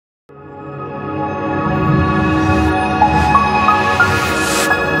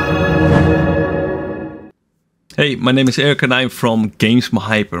Hey, my name is Eric and I'm from Games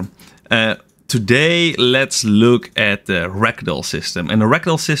Hyper. Today, let's look at the Ragdoll system. And the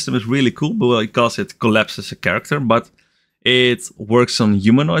Ragdoll system is really cool because it collapses a character, but it works on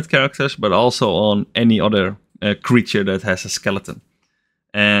humanoid characters, but also on any other creature that has a skeleton.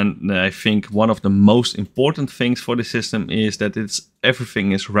 And I think one of the most important things for the system is that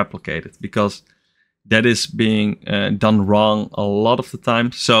everything is replicated, because that is being done wrong a lot of the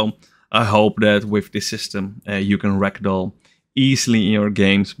time. So I hope that with this system you can ragdoll easily in your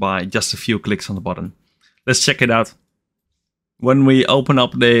games by just a few clicks on the button. Let's check it out. When we open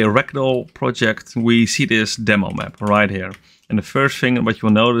up the Ragdoll project, we see this demo map right here. And the first thing what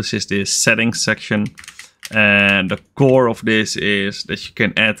you'll notice is this settings section. And the core of this is that you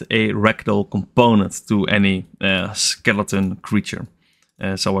can add a Ragdoll component to any skeleton creature,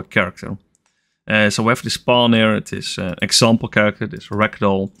 so a character. So we have this pawn here, it is an example character, this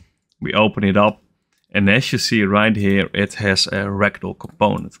Ragdoll. We open it up, and as you see right here, it has a Ragdoll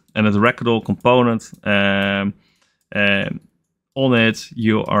component. And the Ragdoll component, on it,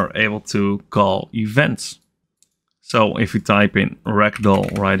 you are able to call events. So if you type in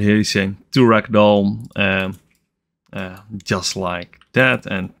Ragdoll right here, you say to Ragdoll, just like that,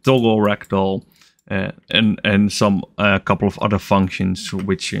 and toggle Ragdoll, and some couple of other functions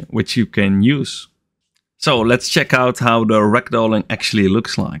which you can use. So let's check out how the ragdolling actually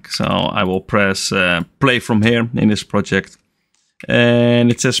looks like. So I will press play from here in this project. And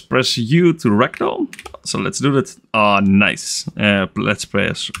it says press U to ragdoll. So let's do that. Ah, nice. Let's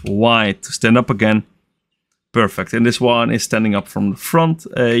press Y to stand up again. Perfect. And this one is standing up from the front.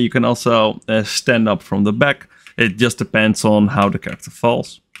 You can also stand up from the back. It just depends on how the character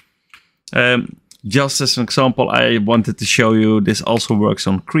falls. Just as an example, I wanted to show you this also works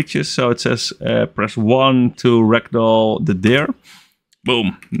on creatures. So it says press 1 to ragdoll the deer.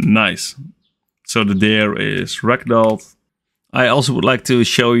 Boom, nice. So the deer is ragdolled. I also would like to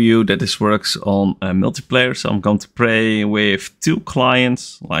show you that this works on multiplayer. So I'm going to play with 2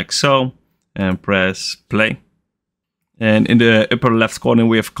 clients like so and press play. And in the upper left corner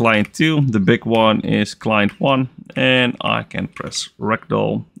we have client 2, the big one is client 1, and I can press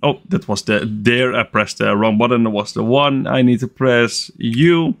ragdoll. Oh, that was the there, I pressed the wrong button, it was the 1. I need to press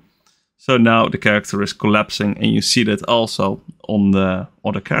U. So now the character is collapsing, and you see that also on the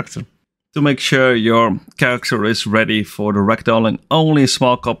other character. To make sure your character is ready for the ragdolling, only a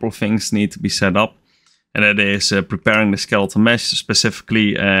small couple of things need to be set up. And that is preparing the skeletal mesh,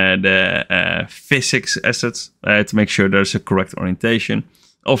 specifically the physics assets, to make sure there's a correct orientation.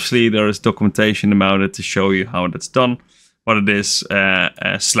 Obviously, there is documentation about it to show you how that's done, but it is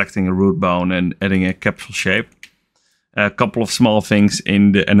selecting a root bone and adding a capsule shape. A couple of small things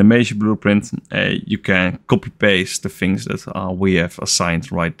in the animation blueprint. You can copy-paste the things that we have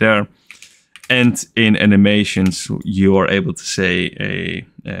assigned right there. And in animations, you are able to say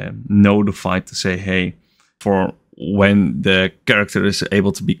notified to say, hey, for when the character is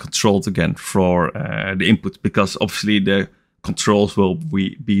able to be controlled again for the input, because obviously the controls will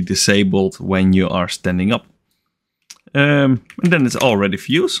be disabled when you are standing up. And then it's all ready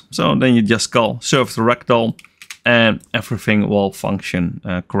for use. So then you just call serve the ragdoll and everything will function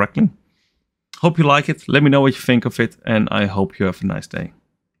correctly. Hope you like it. Let me know what you think of it, and I hope you have a nice day.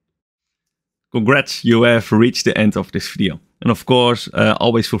 Congrats, you have reached the end of this video. And of course,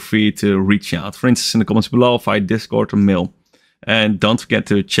 always feel free to reach out. For instance, in the comments below via Discord or mail. And don't forget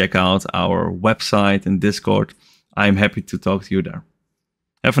to check out our website and Discord. I'm happy to talk to you there.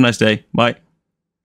 Have a nice day. Bye.